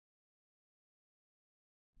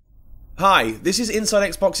Hi, this is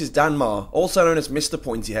Inside Xbox's Dan Marr, also known as Mr.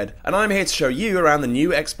 Pointyhead, and I'm here to show you around the new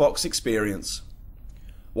Xbox experience.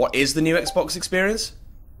 What is the new Xbox experience?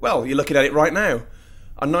 Well, you're looking at it right now.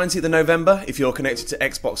 On 19th of November, if you're connected to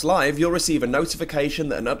Xbox Live, you'll receive a notification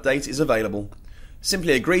that an update is available.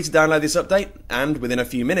 Simply agree to download this update, and within a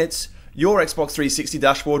few minutes, your Xbox 360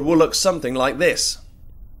 dashboard will look something like this.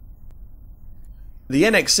 The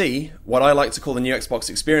NXE, what I like to call the new Xbox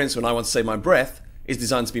experience when I want to save my breath, is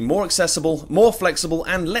designed to be more accessible, more flexible,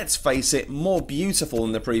 and let's face it, more beautiful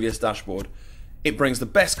than the previous dashboard. It brings the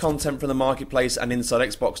best content from the marketplace and Inside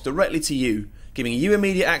Xbox directly to you, giving you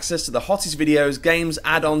immediate access to the hottest videos, games,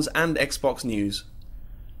 add-ons, and Xbox news.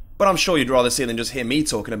 But I'm sure you'd rather see than just hear me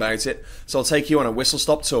talking about it, so I'll take you on a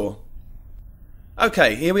whistle-stop tour.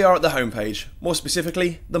 Okay, here we are at the homepage, more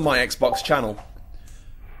specifically, the My Xbox channel.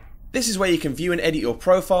 This is where you can view and edit your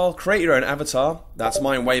profile, create your own avatar, that's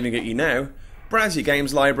mine waving at you now, browse your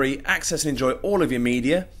games library, access and enjoy all of your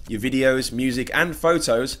media, your videos, music and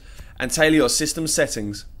photos, and tailor your system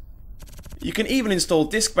settings. You can even install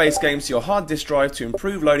disk-based games to your hard disk drive to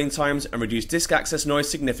improve loading times and reduce disk access noise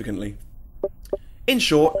significantly. In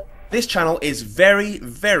short, this channel is very,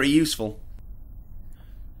 very useful.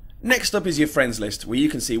 Next up is your friends list, where you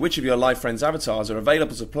can see which of your live friends' avatars are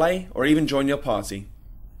available to play or even join your party.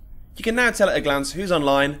 You can now tell at a glance who's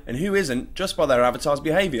online and who isn't just by their avatar's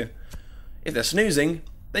behaviour. If they're snoozing,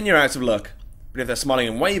 then you're out of luck, but if they're smiling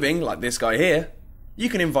and waving, like this guy here, you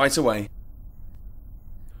can invite away.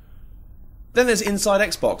 Then there's Inside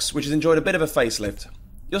Xbox, which has enjoyed a bit of a facelift.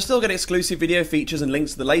 You'll still get exclusive video features and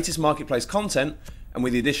links to the latest marketplace content, and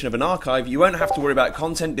with the addition of an archive, you won't have to worry about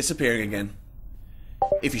content disappearing again.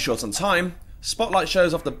 If you're short on time, Spotlight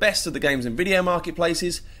shows off the best of the games and video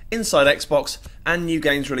marketplaces, Inside Xbox, and new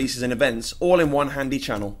games releases and events, all in one handy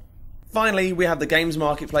channel. Finally, we have the Games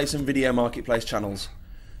Marketplace and Video Marketplace channels.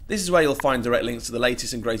 This is where you'll find direct links to the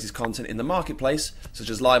latest and greatest content in the marketplace, such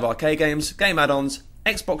as live arcade games, game add-ons,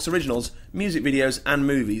 Xbox originals, music videos, and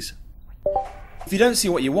movies. If you don't see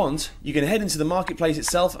what you want, you can head into the marketplace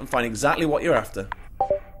itself and find exactly what you're after.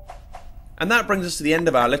 And that brings us to the end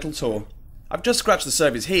of our little tour. I've just scratched the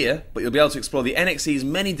surface here, but you'll be able to explore the NXE's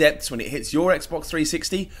many depths when it hits your Xbox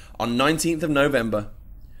 360 on 19th of November.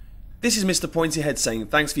 This is Mr. Pointyhead saying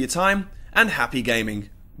thanks for your time and happy gaming.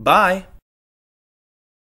 Bye!